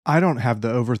I don't have the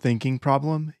overthinking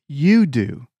problem. You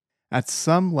do. At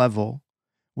some level,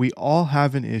 we all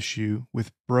have an issue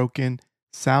with broken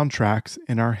soundtracks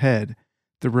in our head.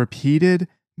 The repeated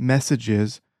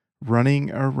messages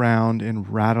running around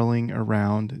and rattling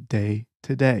around day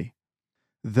to day.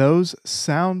 Those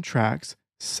soundtracks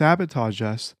sabotage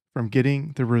us from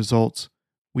getting the results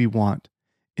we want.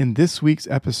 In this week's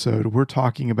episode, we're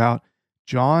talking about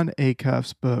Jon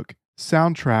Acuff's book,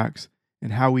 Soundtracks,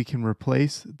 and how we can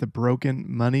replace the broken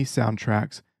money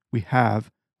soundtracks we have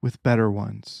with better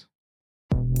ones.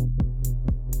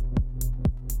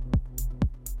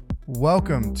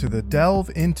 Welcome to the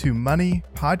Delve Into Money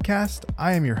podcast.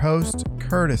 I am your host,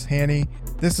 Curtis Haney.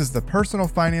 This is the personal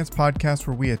finance podcast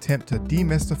where we attempt to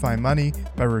demystify money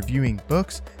by reviewing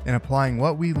books and applying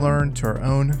what we learn to our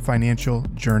own financial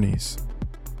journeys.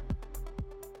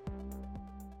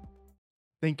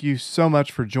 Thank you so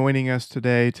much for joining us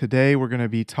today. Today, we're going to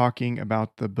be talking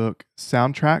about the book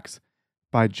Soundtracks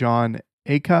by Jon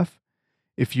Acuff.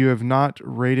 If you have not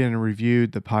rated and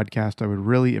reviewed the podcast, I would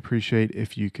really appreciate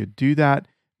if you could do that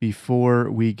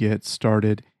before we get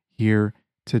started here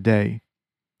today.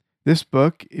 This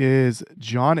book is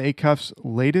Jon Acuff's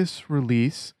latest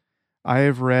release. I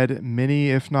have read many,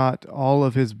 if not all,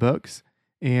 of his books,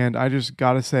 and I just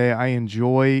got to say I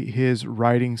enjoy his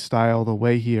writing style. The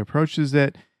way he approaches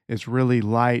it is really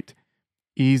light,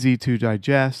 easy to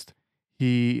digest.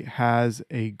 He has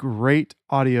a great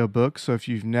audiobook. So if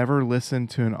you've never listened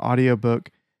to an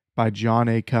audiobook by Jon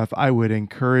Acuff, I would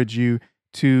encourage you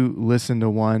to listen to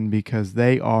one because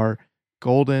they are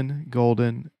golden,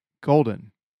 golden,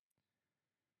 golden.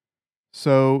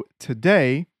 So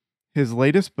today, his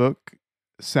latest book,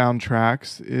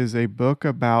 Soundtracks, is a book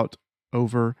about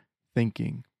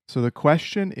overthinking. So the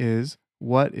question is,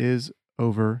 what is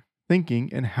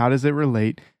overthinking and how does it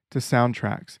relate to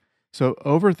soundtracks? So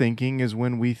overthinking is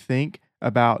when we think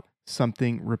about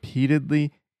something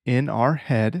repeatedly in our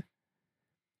head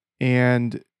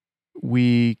and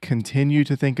we continue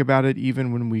to think about it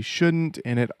even when we shouldn't,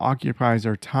 and it occupies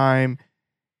our time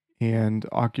and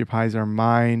occupies our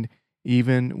mind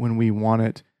even when we want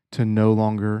it to no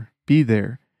longer be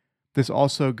there. This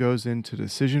also goes into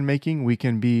decision making. We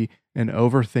can be an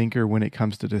overthinker when it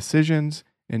comes to decisions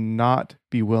and not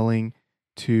be willing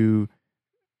to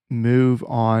move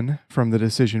on from the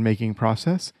decision making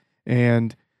process.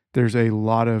 And there's a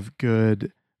lot of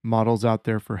good models out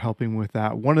there for helping with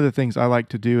that. One of the things I like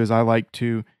to do is I like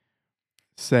to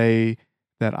say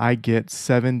that I get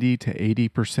 70 to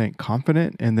 80%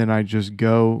 confident, and then I just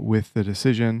go with the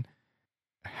decision.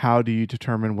 How do you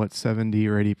determine what 70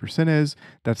 or 80% is?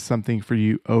 That's something for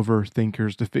you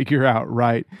overthinkers to figure out,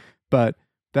 right? But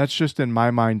that's just in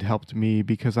my mind helped me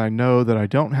because I know that I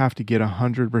don't have to get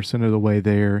 100% of the way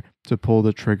there to pull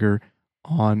the trigger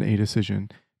on a decision.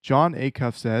 Jon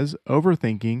Acuff says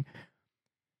overthinking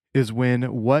is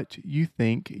when what you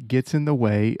think gets in the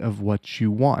way of what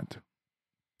you want.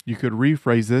 You could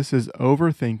rephrase this as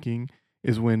overthinking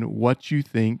is when what you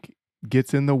think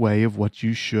gets in the way of what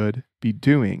you should be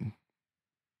doing.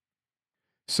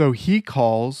 So he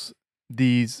calls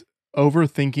these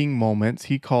overthinking moments,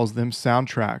 he calls them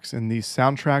soundtracks. And these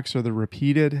soundtracks are the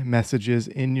repeated messages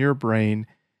in your brain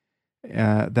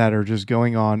that are just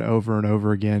going on over and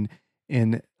over again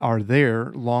and are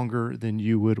there longer than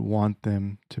you would want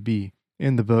them to be.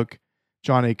 In the book,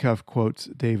 Jon Acuff quotes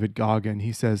David Goggin.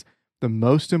 He says, "The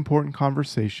most important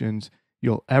conversations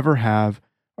you'll ever have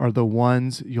are the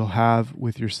ones you'll have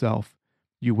with yourself.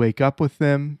 You wake up with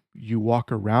them, you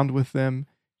walk around with them,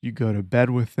 you go to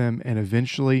bed with them, and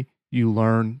eventually you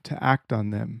learn to act on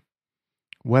them,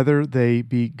 whether they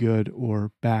be good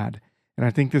or bad." And I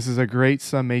think this is a great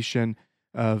summation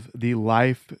of the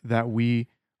life that we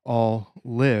all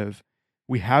live.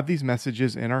 We have these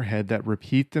messages in our head that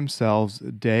repeat themselves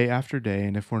day after day.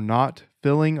 And if we're not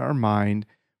filling our mind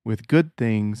with good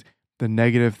things, the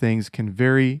negative things can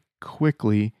very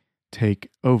quickly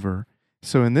take over.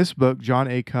 So in this book, Jon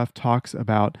Acuff talks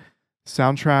about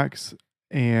soundtracks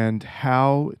and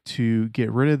how to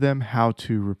get rid of them, how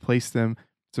to replace them.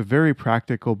 It's a very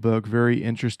practical book, very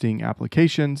interesting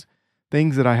applications,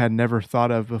 things that I had never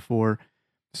thought of before.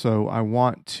 So I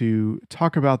want to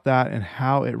talk about that and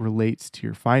how it relates to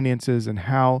your finances and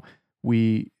how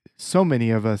so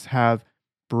many of us have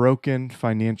broken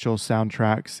financial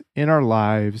soundtracks in our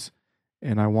lives.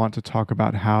 And I want to talk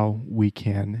about how we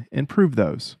can improve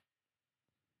those.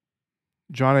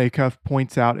 Jon Acuff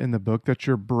points out in the book that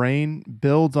your brain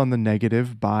builds on the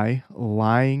negative by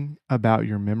lying about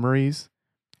your memories,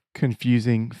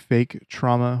 confusing fake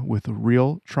trauma with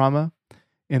real trauma,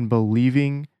 and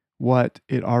believing what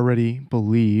it already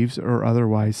believes or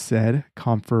otherwise said,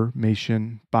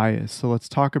 confirmation bias. So let's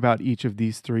talk about each of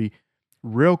these three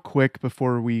real quick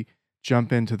before we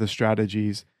jump into the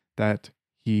strategies that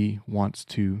he wants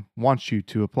you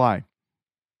to apply.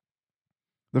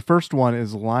 The first one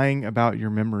is lying about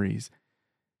your memories.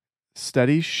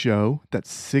 Studies show that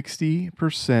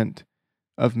 60%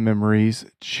 of memories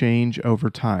change over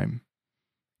time,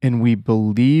 and we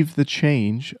believe the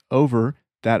change over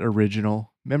that original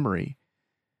memory.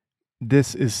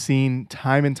 This is seen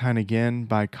time and time again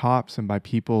by cops and by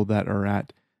people that are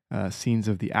at scenes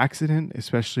of the accident,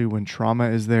 especially when trauma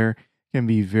is there. It can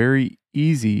be very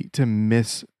easy to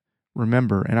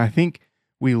misremember. And I think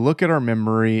we look at our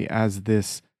memory as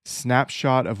this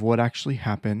snapshot of what actually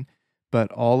happened,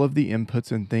 but all of the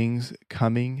inputs and things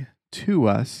coming to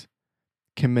us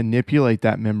can manipulate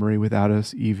that memory without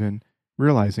us even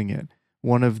realizing it.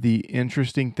 One of the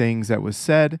interesting things that was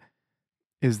said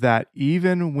is that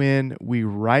even when we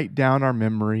write down our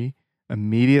memory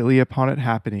immediately upon it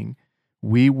happening,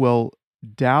 we will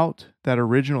doubt that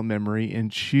original memory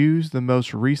and choose the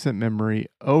most recent memory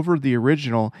over the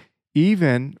original,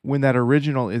 even when that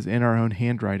original is in our own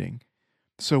handwriting.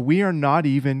 So we are not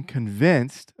even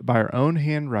convinced by our own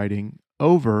handwriting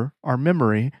over our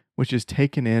memory, which has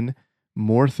taken in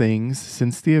more things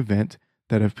since the event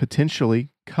that have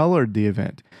potentially colored the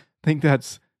event. I think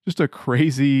that's just a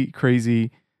crazy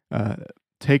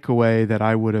takeaway that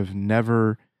I would have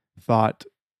never thought,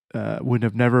 would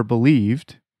have never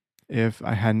believed if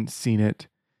I hadn't seen it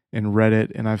and read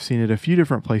it. And I've seen it a few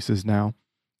different places now.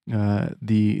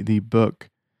 The book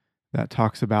that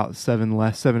talks about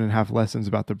 7.5 lessons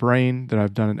about the brain that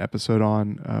I've done an episode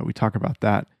on. We talk about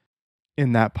that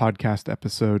in that podcast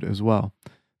episode as well.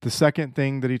 The second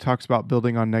thing that he talks about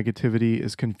building on negativity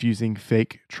is confusing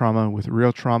fake trauma with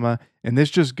real trauma. And this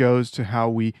just goes to how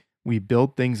we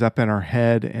build things up in our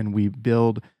head and we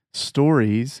build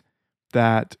stories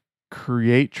that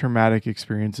create traumatic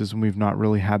experiences when we've not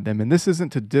really had them. And this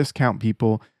isn't to discount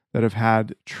people that have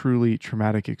had truly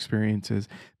traumatic experiences,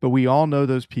 but we all know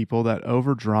those people that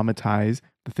over dramatize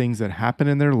the things that happen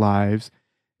in their lives.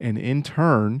 And in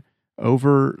turn,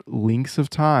 over lengths of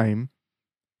time,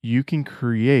 you can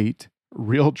create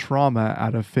real trauma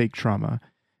out of fake trauma.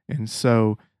 And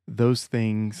so those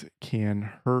things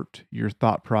can hurt your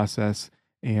thought process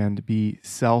and be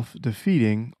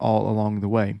self-defeating all along the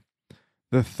way.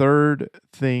 The third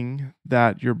thing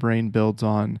that your brain builds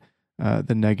on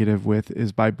the negative with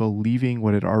is by believing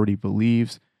what it already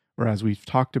believes, or as we've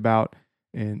talked about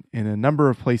in a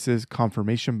number of places,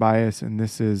 confirmation bias. And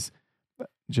this is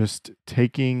just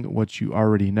taking what you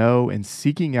already know and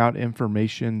seeking out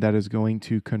information that is going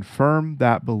to confirm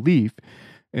that belief.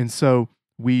 And so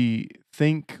we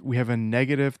think we have a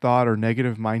negative thought or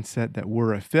negative mindset that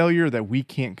we're a failure, that we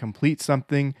can't complete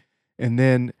something. And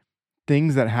then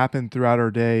things that happen throughout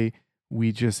our day,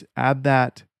 we just add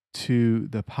that to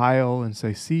the pile and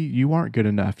say, see, you aren't good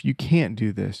enough. You can't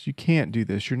do this. You can't do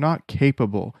this. You're not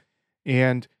capable.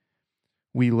 And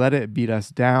we let it beat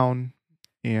us down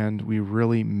and we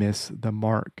really miss the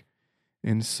mark.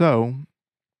 And so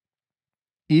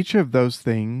each of those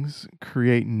things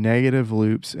create negative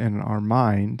loops in our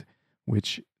mind,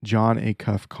 which Jon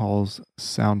Acuff calls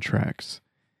soundtracks.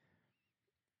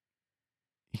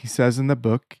 He says in the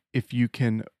book, if you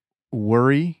can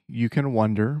worry, you can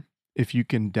wonder. If you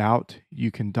can doubt, you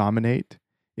can dominate.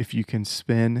 If you can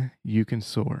spin, you can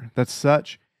soar. That's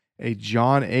such a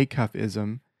Jon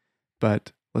Acuff-ism,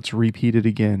 but let's repeat it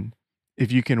again.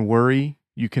 If you can worry,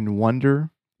 you can wonder.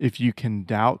 If you can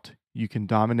doubt, you can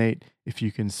dominate. If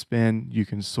you can spin, you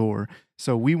can soar.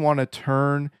 So we want to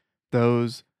turn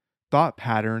those thought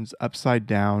patterns upside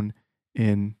down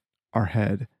in our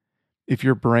head. If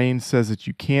your brain says that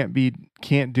you can't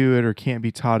do it or can't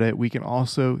be taught it, we can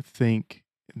also think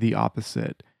the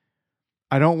opposite.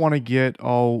 I don't want to get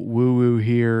all woo-woo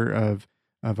here of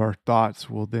our thoughts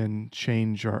will then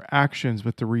change our actions,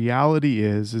 but the reality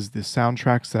is the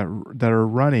soundtracks that are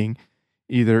running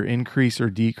either increase or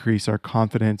decrease our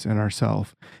confidence in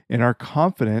ourselves. And our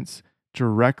confidence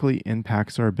directly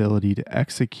impacts our ability to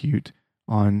execute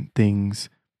on things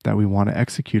that we want to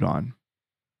execute on.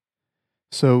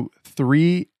 So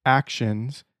 3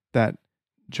 actions that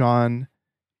Jon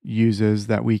uses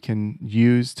that we can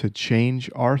use to change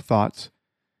our thoughts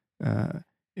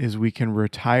is we can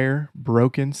retire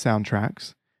broken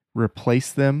soundtracks,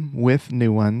 replace them with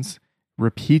new ones,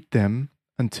 repeat them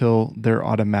until they're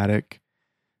automatic,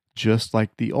 just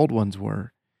like the old ones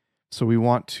were. So we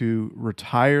want to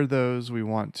retire those. We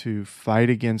want to fight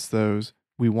against those.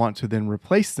 We want to then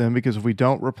replace them, because if we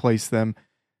don't replace them,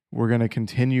 we're going to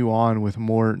continue on with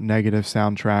more negative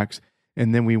soundtracks.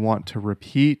 And then we want to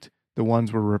repeat the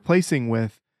ones we're replacing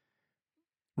with,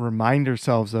 remind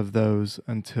ourselves of those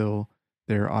until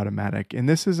they're automatic. And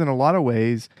this is in a lot of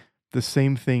ways the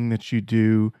same thing that you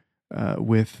do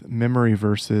with memory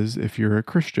verses if you're a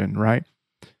Christian, right?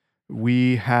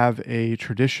 We have a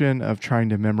tradition of trying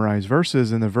to memorize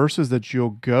verses, and the verses that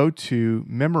you'll go to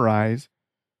memorize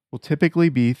will typically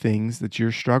be things that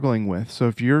you're struggling with. So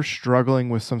if you're struggling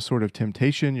with some sort of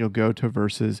temptation, you'll go to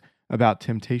verses about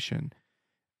temptation.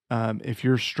 If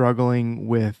you're struggling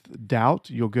with doubt,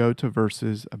 you'll go to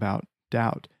verses about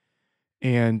doubt.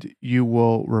 And you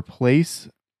will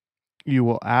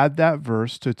add that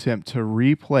verse to attempt to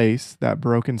replace that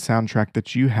broken soundtrack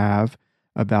that you have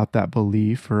about that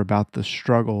belief or about the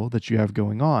struggle that you have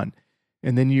going on.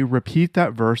 And then you repeat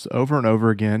that verse over and over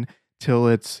again till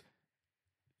it's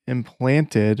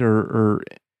implanted or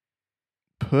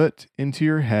put into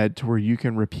your head to where you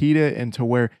can repeat it, and to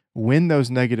where when those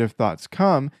negative thoughts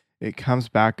come, it comes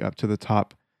back up to the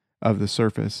top of the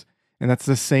surface. And that's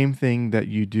the same thing that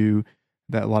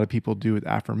a lot of people do with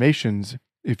affirmations.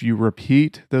 If you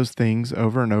repeat those things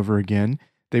over and over again,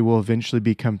 they will eventually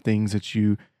become things that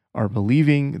you are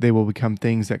believing. They will become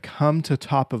things that come to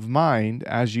top of mind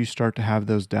as you start to have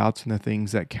those doubts and the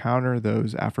things that counter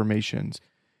those affirmations.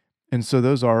 And so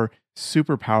those are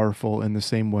super powerful in the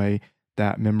same way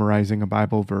that memorizing a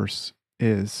Bible verse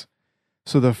is.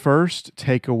 So the first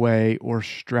takeaway or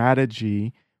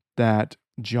strategy that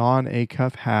Jon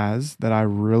Acuff has that I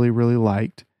really, really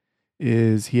liked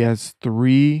is he has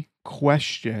 3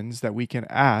 questions that we can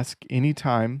ask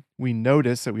anytime we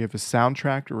notice that we have a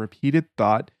soundtrack or repeated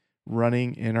thought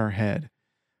running in our head.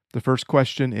 The first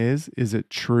question is it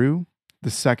true?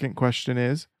 The second question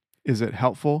is it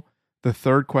helpful? The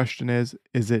third question is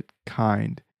it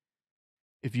kind?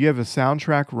 If you have a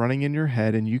soundtrack running in your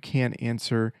head and you can't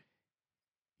answer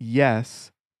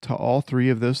yes to all 3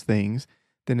 of those things,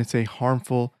 then it's a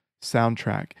harmful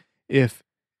soundtrack. If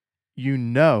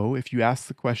you ask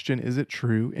the question, is it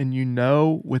true? And you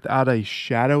know without a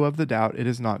shadow of the doubt it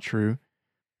is not true,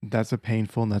 that's a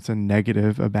painful and that's a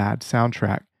negative, a bad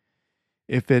soundtrack.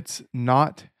 If it's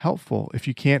not helpful, if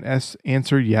you can't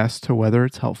answer yes to whether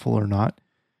it's helpful or not,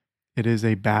 it is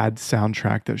a bad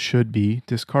soundtrack that should be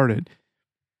discarded.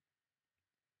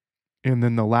 And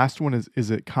then the last one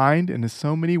is it kind? And in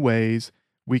so many ways,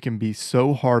 we can be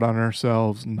so hard on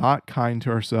ourselves, not kind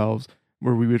to ourselves,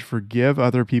 where we would forgive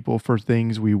other people for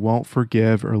things we won't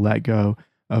forgive or let go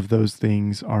of those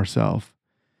things ourselves.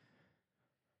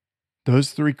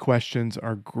 Those 3 questions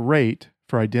are great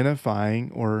for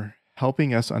identifying or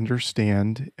helping us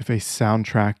understand if a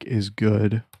soundtrack is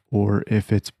good or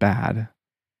if it's bad.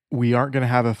 We aren't going to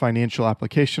have a financial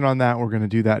application on that. We're going to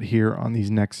do that here on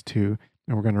these next 2.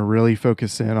 And we're going to really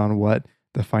focus in on what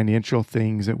the financial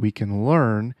things that we can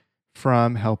learn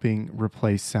from helping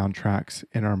replace soundtracks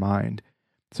in our mind.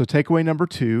 So takeaway number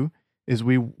 2 is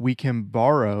we can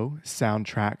borrow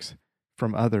soundtracks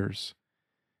from others.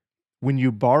 When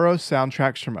you borrow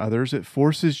soundtracks from others, it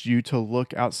forces you to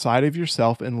look outside of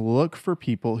yourself and look for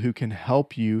people who can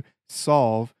help you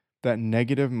solve that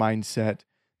negative mindset,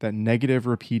 that negative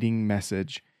repeating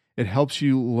message. It helps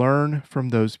you learn from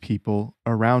those people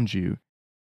around you.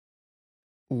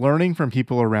 Learning from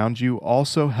people around you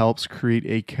also helps create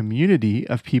a community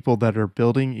of people that are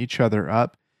building each other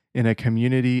up, in a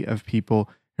community of people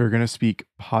who are going to speak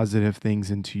positive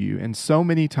things into you. And so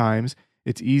many times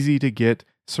it's easy to get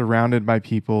surrounded by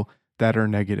people that are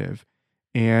negative,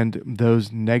 and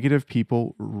those negative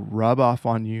people rub off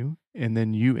on you, and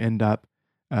then you end up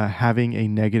having a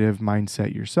negative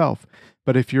mindset yourself.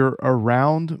 But if you're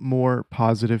around more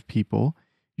positive people,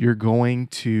 you're going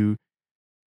to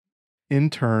in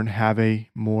turn have a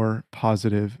more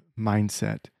positive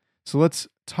mindset. So let's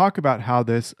talk about how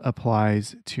this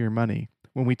applies to your money.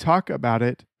 When we talk about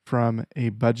it from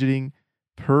a budgeting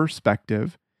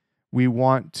perspective, we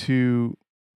want to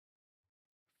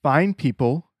find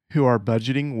people who are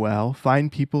budgeting well,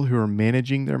 find people who are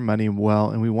managing their money well,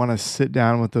 and we want to sit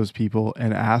down with those people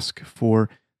and ask for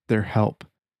their help.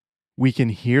 We can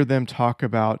hear them talk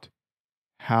about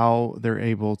how they're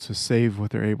able to save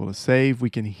what they're able to save. We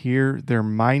can hear their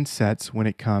mindsets when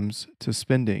it comes to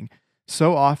spending.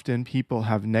 So often people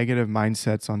have negative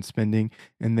mindsets on spending,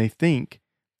 and they think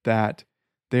that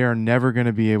they are never going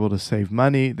to be able to save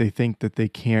money. They think that they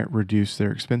can't reduce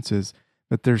their expenses.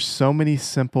 But there's so many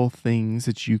simple things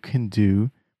that you can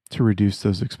do to reduce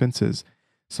those expenses.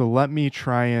 So let me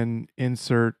try and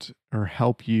insert or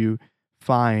help you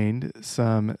find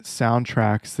some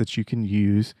soundtracks that you can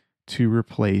use to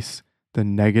replace the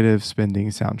negative spending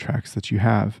soundtracks that you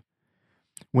have.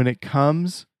 When it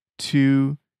comes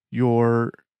to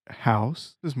your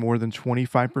house, is more than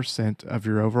 25% of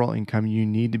your overall income, you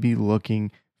need to be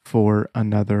looking for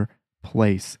another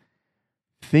place.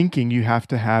 Thinking you have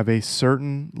to have a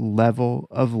certain level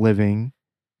of living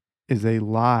is a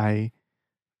lie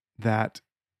that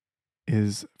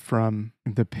is from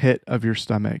the pit of your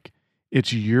stomach.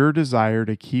 It's your desire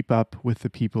to keep up with the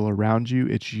people around you.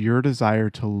 It's your desire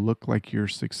to look like you're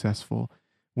successful.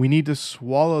 We need to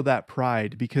swallow that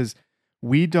pride because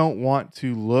we don't want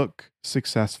to look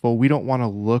successful. We don't want to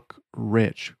look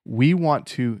rich. We want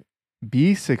to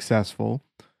be successful.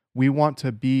 We want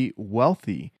to be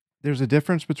wealthy. There's a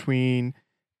difference between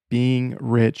being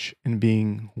rich and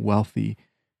being wealthy.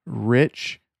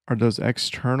 Rich are those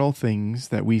external things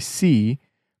that we see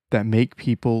that make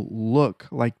people look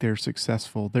like they're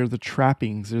successful. They're the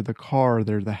trappings, they're the car,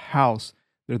 they're the house,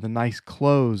 they're the nice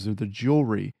clothes, they're the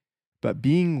jewelry. But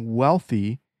being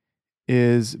wealthy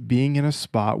is being in a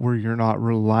spot where you're not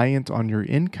reliant on your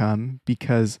income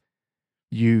because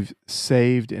you've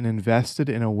saved and invested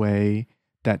in a way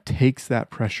that takes that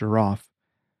pressure off.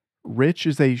 Rich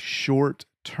is a short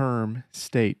term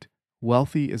state.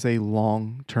 Wealthy is a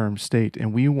long term state,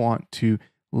 and we want to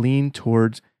lean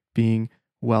towards being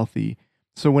wealthy.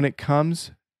 So when it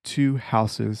comes to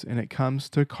houses and it comes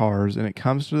to cars and it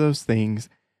comes to those things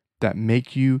that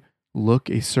make you look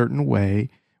a certain way,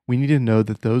 we need to know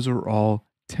that those are all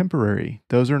temporary.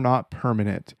 Those are not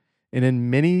permanent. And in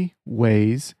many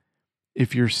ways,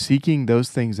 if you're seeking those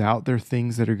things out, they're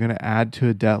things that are going to add to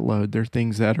a debt load. They're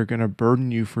things that are going to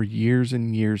burden you for years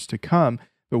and years to come.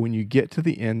 But when you get to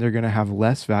the end, they're going to have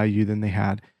less value than they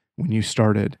had when you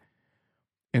started.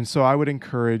 And so I would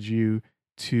encourage you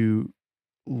to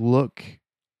look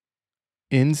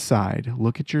inside,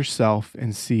 look at yourself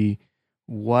and see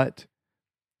what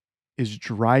is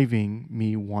driving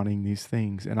me wanting these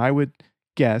things. And I would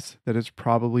guess that it's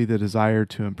probably the desire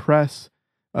to impress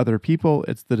other people.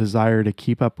 It's the desire to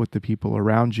keep up with the people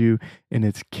around you, and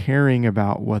it's caring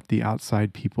about what the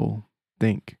outside people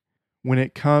think. When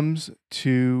it comes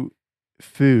to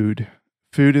food,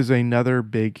 food is another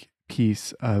big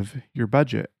piece of your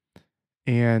budget.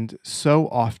 And so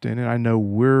often, and I know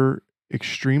we're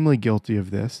extremely guilty of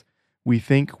this, we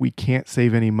think we can't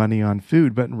save any money on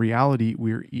food, but in reality,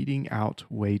 we're eating out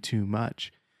way too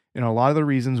much. And a lot of the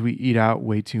reasons we eat out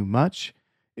way too much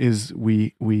is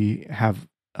we have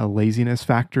a laziness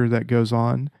factor that goes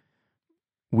on.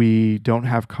 We don't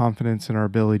have confidence in our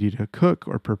ability to cook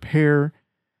or prepare.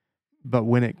 But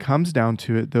when it comes down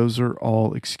to it, those are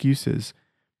all excuses.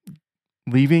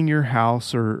 Leaving your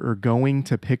house or going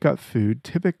to pick up food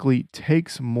typically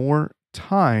takes more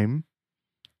time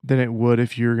than it would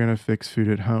if you're going to fix food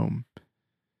at home.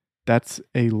 That's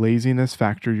a laziness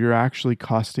factor. You're actually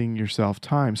costing yourself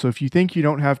time. So if you think you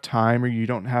don't have time or you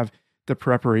don't have the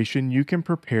preparation, you can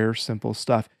prepare simple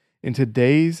stuff. In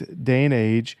today's day and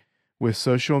age, with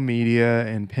social media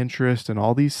and Pinterest and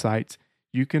all these sites,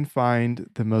 you can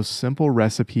find the most simple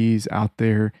recipes out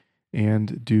there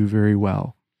and do very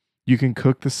well. You can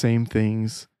cook the same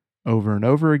things over and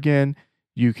over again.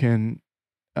 You can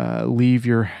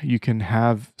you can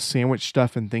have sandwich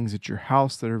stuff and things at your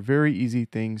house that are very easy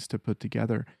things to put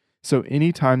together. So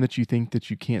anytime that you think that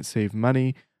you can't save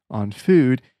money on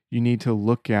food, you need to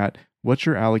look at what's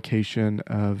your allocation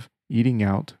of eating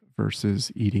out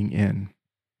versus eating in.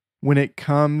 When it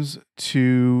comes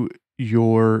to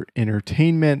your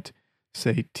entertainment,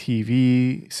 say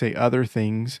TV, say other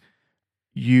things,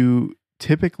 you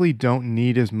typically don't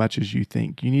need as much as you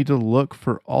think. You need to look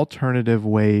for alternative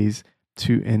ways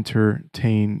to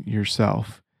entertain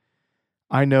yourself.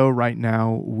 I know right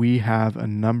now we have a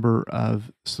number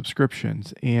of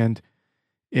subscriptions, and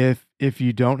if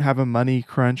you don't have a money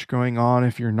crunch going on,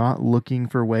 if you're not looking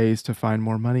for ways to find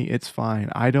more money, it's fine.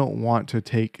 I don't want to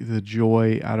take the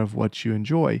joy out of what you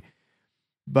enjoy.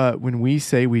 But when we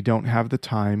say we don't have the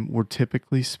time, we're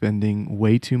typically spending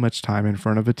way too much time in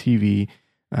front of a TV,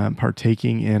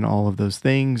 partaking in all of those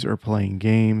things or playing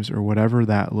games or whatever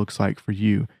that looks like for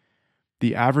you.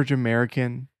 The average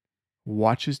American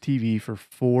watches TV for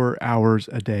 4 hours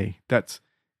a day. That's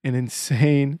an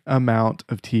insane amount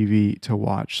of TV to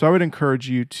watch. So I would encourage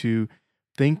you to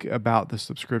think about the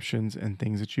subscriptions and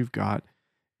things that you've got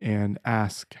and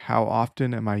ask, how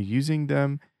often am I using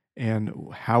them? And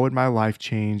how would my life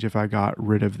change if I got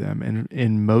rid of them? And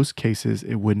in most cases,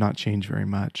 it would not change very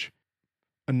much.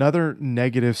 Another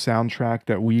negative soundtrack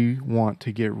that we want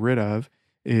to get rid of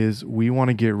is we want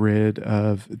to get rid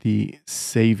of the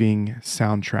saving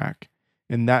soundtrack.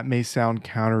 And that may sound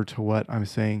counter to what I'm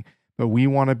saying, but we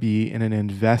want to be in an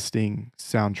investing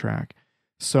soundtrack.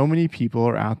 So many people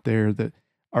are out there that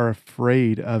are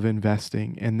afraid of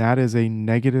investing, and that is a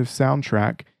negative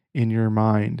soundtrack in your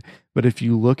mind. But if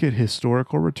you look at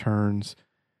historical returns,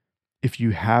 if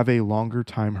you have a longer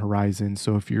time horizon,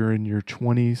 so if you're in your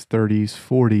 20s, 30s,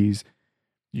 40s,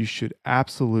 you should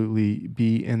absolutely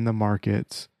be in the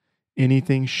markets.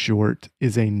 Anything short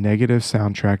is a negative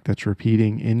soundtrack that's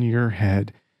repeating in your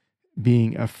head,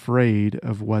 being afraid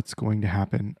of what's going to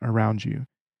happen around you.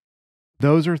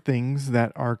 Those are things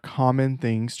that are common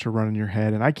things to run in your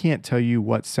head. And I can't tell you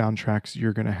what soundtracks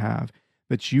you're going to have,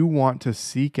 but you want to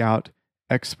seek out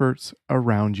experts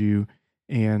around you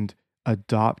and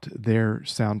adopt their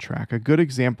soundtrack. A good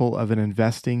example of an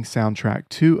investing soundtrack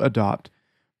to adopt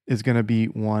is going to be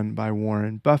one by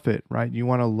Warren Buffett, right? You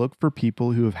want to look for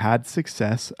people who have had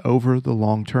success over the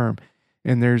long term.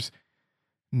 And there's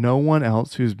no one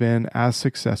else who's been as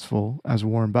successful as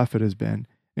Warren Buffett has been.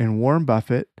 And Warren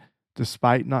Buffett,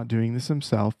 despite not doing this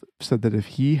himself, said that if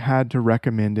he had to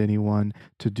recommend anyone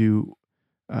to do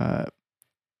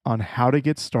on how to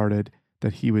get started,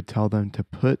 that he would tell them to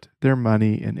put their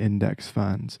money in index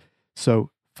funds. So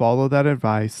follow that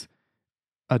advice,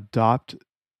 adopt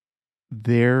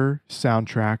their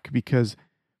soundtrack, because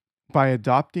by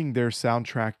adopting their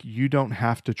soundtrack, you don't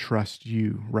have to trust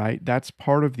you, right? That's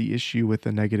part of the issue with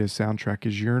the negative soundtrack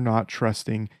is you're not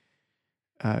trusting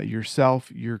yourself.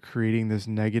 You're creating this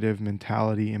negative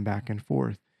mentality and back and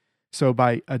forth. So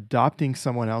by adopting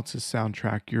someone else's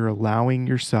soundtrack, you're allowing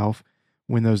yourself,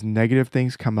 when those negative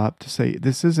things come up, to say,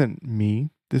 this isn't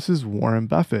me. This is Warren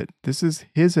Buffett. This is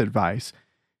his advice.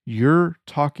 You're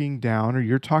talking down or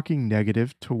you're talking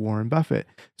negative to Warren Buffett.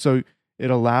 So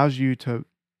it allows you to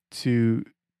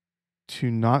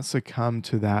not succumb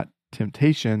to that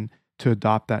temptation to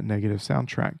adopt that negative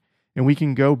soundtrack. And we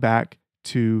can go back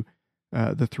to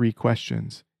the 3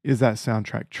 questions. Is that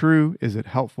soundtrack true? Is it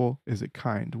helpful? Is it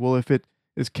kind? Well, if it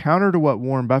is counter to what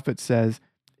Warren Buffett says,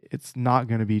 it's not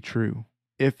going to be true.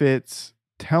 If it's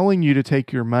telling you to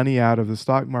take your money out of the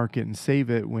stock market and save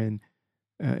it when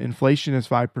inflation is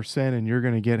 5% and you're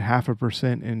going to get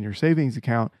 0.5% in your savings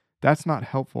account, that's not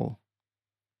helpful.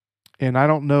 And I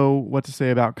don't know what to say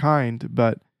about kind,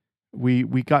 but we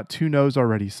got 2 no's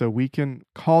already, so we can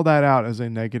call that out as a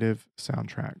negative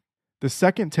soundtrack. The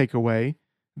second takeaway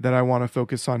that I want to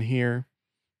focus on here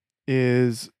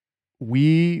is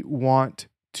we want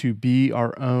to be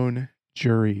our own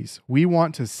juries. We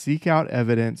want to seek out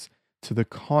evidence to the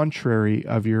contrary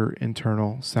of your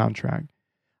internal soundtrack.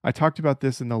 I talked about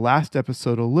this in the last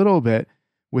episode a little bit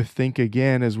with Think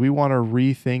Again, as we want to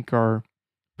rethink our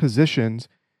positions,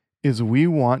 is we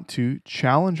want to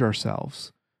challenge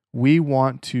ourselves. We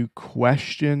want to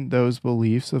question those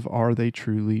beliefs of, are they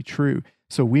truly true?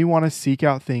 So we want to seek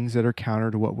out things that are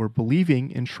counter to what we're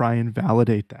believing and try and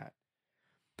validate that.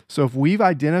 So if we've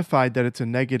identified that it's a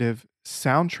negative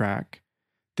soundtrack,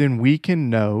 then we can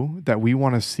know that we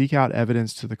want to seek out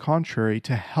evidence to the contrary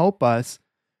to help us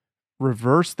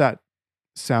reverse that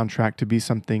soundtrack to be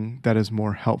something that is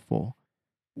more helpful.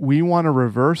 We want to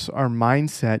reverse our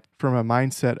mindset from a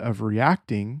mindset of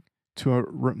reacting to a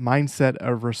mindset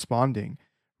of responding.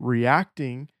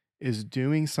 Reacting is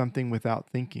doing something without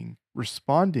thinking.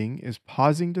 Responding is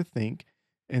pausing to think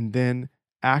and then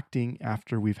acting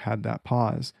after we've had that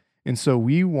pause. And so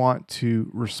we want to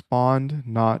respond,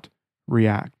 not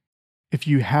react. If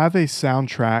you have a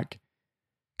soundtrack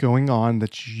going on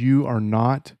that you are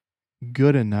not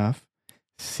good enough,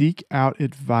 seek out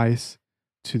advice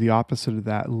to the opposite of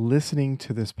that. Listening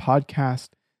to this podcast,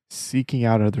 seeking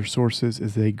out other sources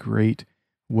is a great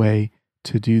way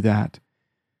to do that.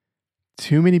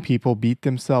 Too many people beat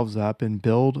themselves up and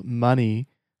build money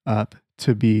up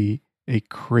to be a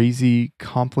crazy,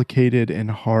 complicated,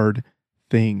 and hard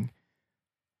thing.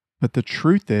 But the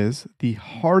truth is, the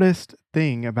hardest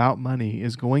thing about money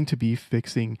is going to be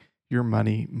fixing your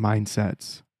money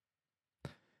mindsets.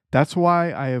 That's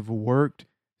why I have worked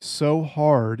so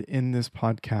hard in this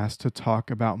podcast to talk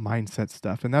about mindset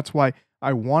stuff. And that's why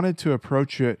I wanted to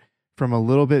approach it from a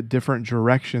little bit different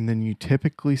direction than you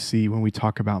typically see when we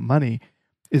talk about money,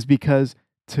 is because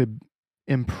to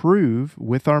improve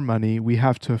with our money, we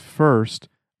have to first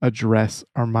address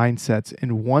our mindsets.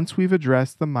 And once we've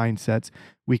addressed the mindsets,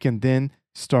 we can then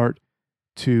start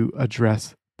to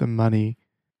address the money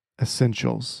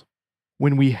essentials.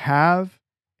 When we have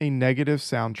a negative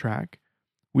soundtrack,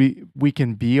 we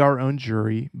can be our own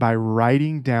jury by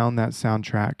writing down that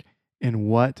soundtrack and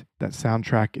what that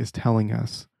soundtrack is telling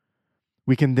us.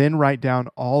 We can then write down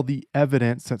all the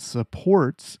evidence that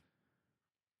supports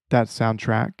that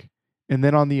soundtrack. And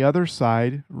then on the other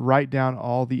side, write down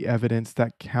all the evidence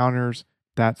that counters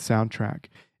that soundtrack.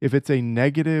 If it's a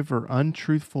negative or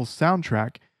untruthful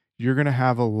soundtrack, you're going to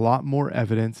have a lot more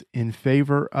evidence in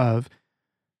favor of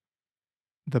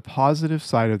the positive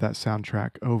side of that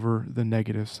soundtrack over the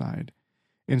negative side.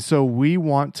 And so we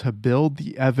want to build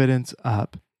the evidence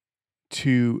up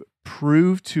to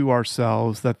prove to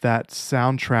ourselves that that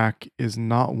soundtrack is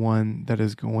not one that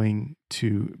is going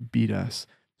to beat us.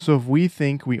 So if we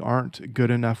think we aren't good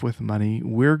enough with money,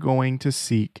 we're going to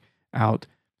seek out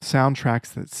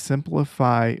soundtracks that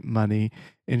simplify money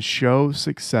and show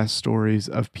success stories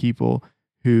of people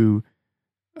who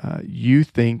you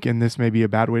think, and this may be a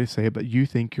bad way to say it, but you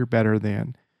think you're better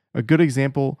than. A good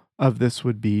example of this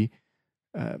would be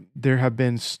there have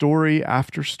been story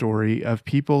after story of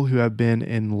people who have been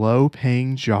in low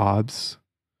paying jobs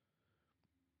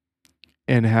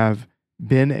and have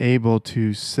been able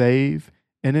to save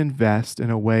and invest in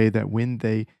a way that when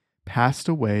they passed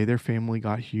away, their family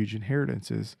got huge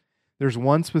inheritances. There's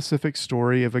one specific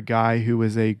story of a guy who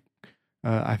was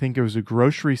I think it was a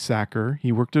grocery sacker.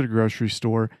 He worked at a grocery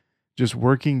store, just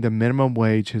working the minimum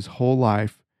wage his whole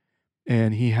life,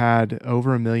 and he had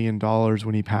over $1 million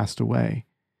when he passed away.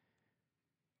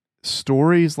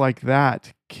 Stories like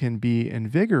that can be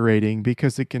invigorating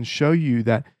because it can show you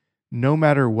that no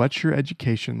matter what your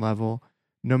education level,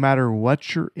 no matter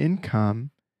what your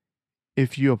income,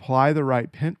 if you apply the right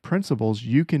principles,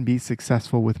 you can be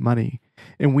successful with money.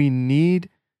 And we need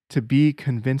to be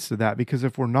convinced of that, because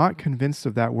if we're not convinced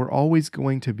of that, we're always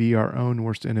going to be our own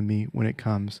worst enemy when it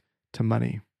comes to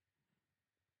money.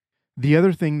 The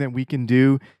other thing that we can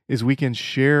do is we can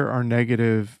share our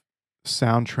negative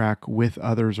soundtrack with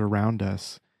others around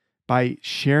us. By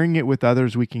sharing it with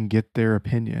others, we can get their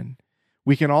opinion.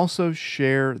 We can also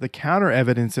share the counter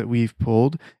evidence that we've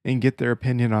pulled and get their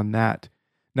opinion on that.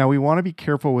 Now, we want to be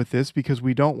careful with this because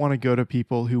we don't want to go to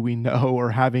people who we know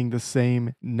are having the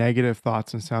same negative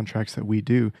thoughts and soundtracks that we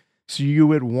do. So you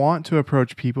would want to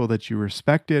approach people that you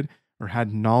respected or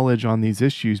had knowledge on these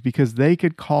issues, because they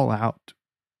could call out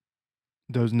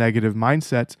those negative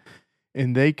mindsets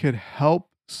and they could help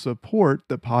support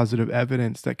the positive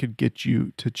evidence that could get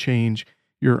you to change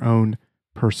your own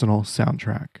personal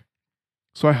soundtrack.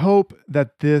 So I hope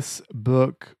that this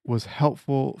book was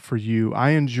helpful for you. I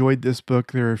enjoyed this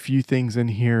book. There are a few things in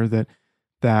here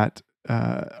that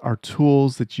are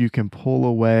tools that you can pull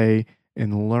away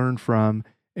and learn from.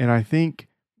 And I think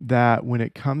that when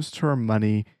it comes to our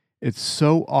money, it's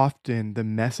so often the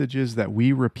messages that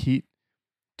we repeat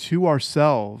to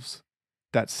ourselves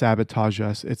that sabotage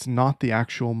us. It's not the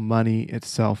actual money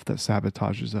itself that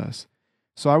sabotages us.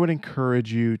 So I would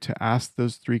encourage you to ask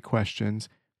those 3 questions.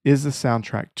 Is the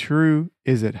soundtrack true?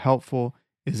 Is it helpful?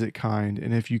 Is it kind?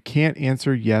 And if you can't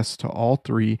answer yes to all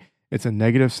 3, it's a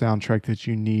negative soundtrack that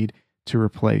you need to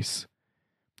replace.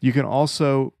 You can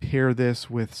also pair this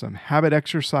with some habit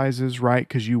exercises, right?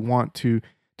 Because you want to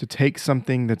take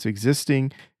something that's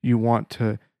existing, you want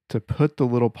to put the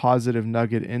little positive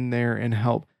nugget in there and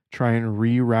help try and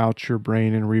reroute your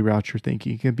brain and reroute your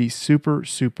thinking. It can be super,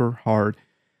 super hard.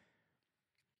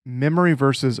 Memory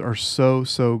verses are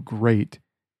so great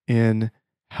in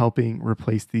helping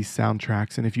replace these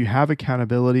soundtracks. And if you have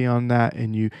accountability on that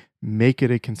and you make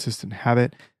it a consistent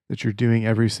habit that you're doing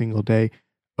every single day,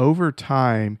 over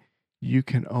time, you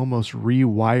can almost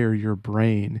rewire your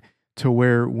brain to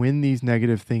where when these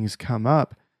negative things come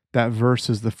up, that verse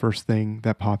is the first thing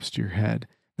that pops to your head.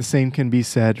 The same can be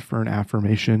said for an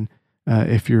affirmation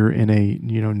if you're in a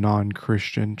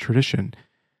non-Christian tradition.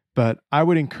 But I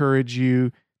would encourage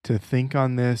you to think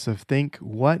on this, think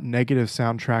what negative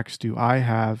soundtracks do I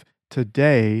have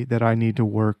today that I need to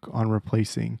work on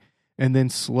replacing, and then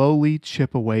slowly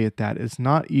chip away at that. It's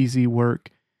not easy work.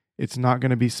 It's not going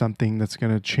to be something that's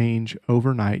going to change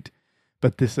overnight,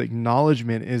 but this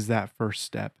acknowledgement is that first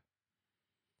step.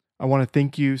 I want to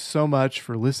thank you so much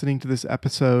for listening to this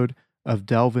episode of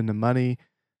Delve into Money.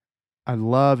 I'd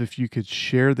love if you could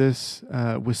share this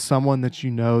with someone that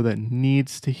you know that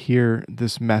needs to hear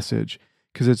this message,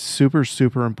 because it's super,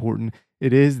 super important.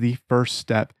 It is the first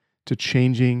step to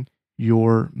changing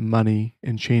your money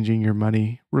and changing your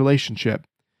money relationship.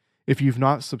 If you've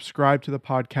not subscribed to the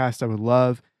podcast, I would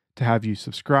love to have you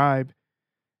subscribe.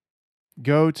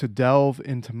 Go to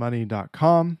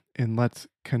delveintomoney.com and let's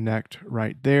connect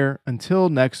right there. Until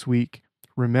next week,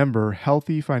 remember,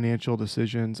 healthy financial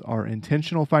decisions are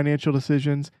intentional financial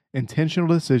decisions. Intentional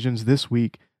decisions this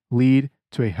week lead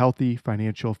to a healthy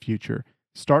financial future.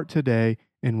 Start today,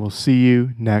 and we'll see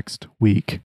you next week.